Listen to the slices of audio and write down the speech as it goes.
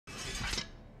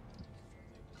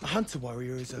hunter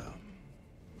warrior is a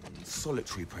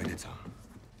solitary predator.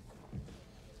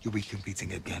 You'll be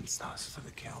competing against us for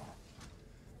the kill.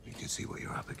 You can see what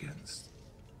you're up against.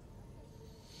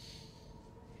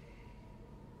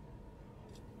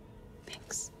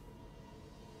 Thanks.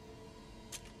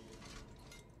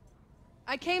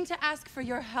 I came to ask for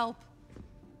your help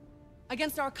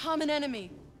against our common enemy,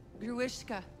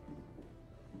 Gruishka.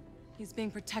 He's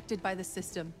being protected by the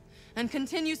system and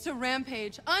continues to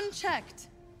rampage unchecked.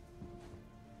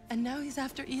 And now he's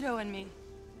after Ito and me.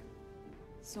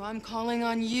 So I'm calling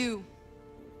on you,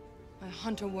 my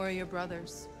hunter-warrior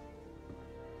brothers.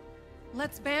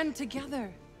 Let's band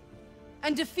together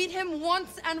and defeat him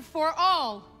once and for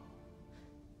all.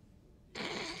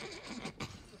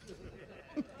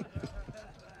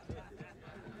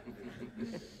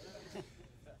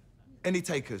 Any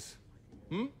takers?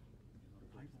 Hmm?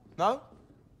 No?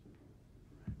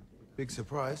 Big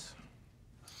surprise.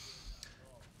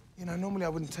 You know, normally I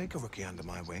wouldn't take a rookie under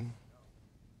my wing.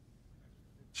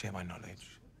 Share my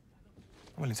knowledge.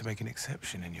 I'm willing to make an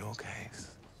exception in your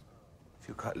case. If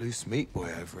you'll cut loose meat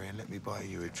boy over here and let me buy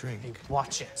you a drink. Hey,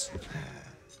 watch it.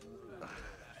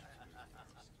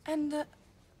 And,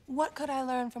 what could I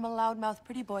learn from a loudmouth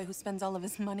pretty boy who spends all of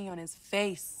his money on his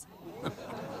face?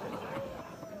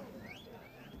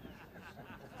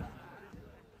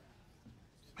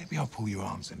 Maybe I'll pull your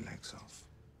arms and legs off.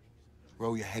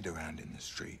 Roll your head around in the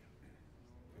street.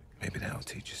 Maybe that'll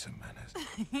teach you some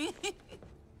manners.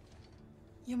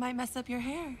 You might mess up your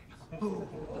hair. You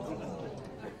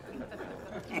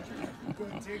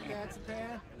gonna take that,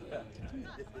 Zapan?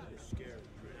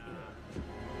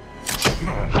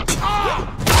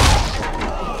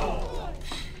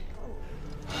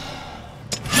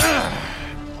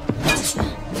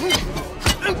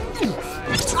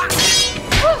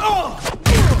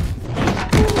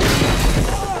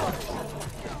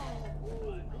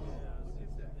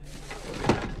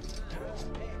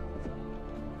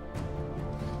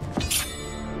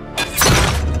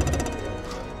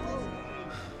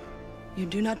 You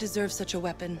do not deserve such a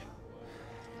weapon.